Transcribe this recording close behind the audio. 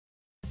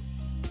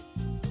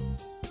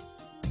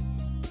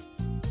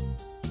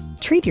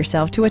Treat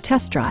yourself to a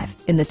test drive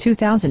in the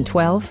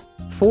 2012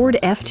 Ford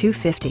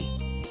F-250.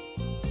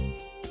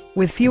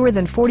 With fewer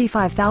than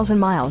 45,000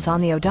 miles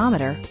on the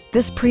odometer,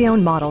 this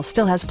pre-owned model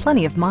still has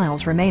plenty of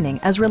miles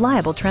remaining as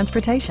reliable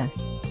transportation.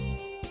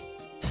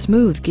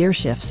 Smooth gear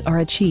shifts are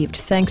achieved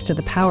thanks to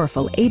the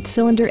powerful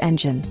 8-cylinder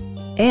engine.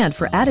 And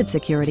for added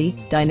security,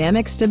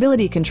 dynamic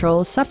stability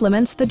control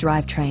supplements the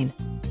drivetrain.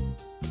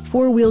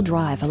 Four-wheel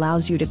drive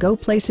allows you to go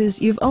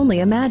places you've only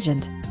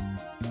imagined.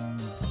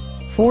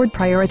 Ford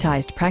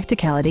prioritized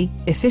practicality,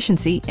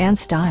 efficiency, and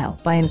style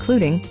by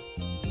including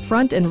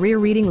front and rear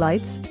reading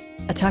lights,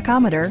 a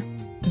tachometer,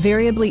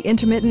 variably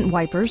intermittent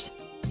wipers,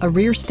 a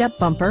rear step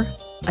bumper,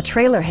 a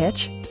trailer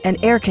hitch,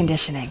 and air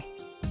conditioning.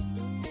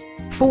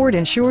 Ford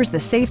ensures the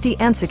safety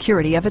and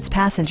security of its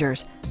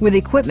passengers with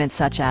equipment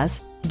such as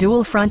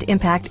dual front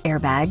impact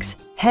airbags,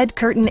 head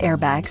curtain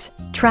airbags,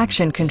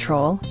 traction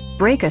control,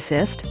 brake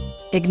assist,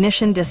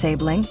 ignition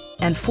disabling,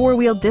 and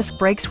four-wheel disc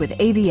brakes with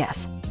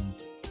ABS.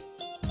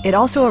 It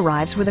also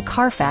arrives with a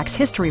Carfax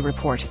history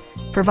report,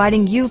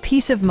 providing you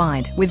peace of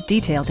mind with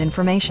detailed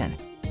information.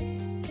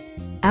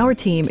 Our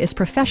team is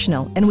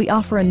professional and we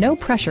offer a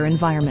no-pressure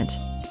environment.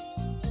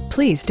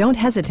 Please don't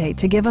hesitate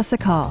to give us a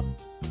call.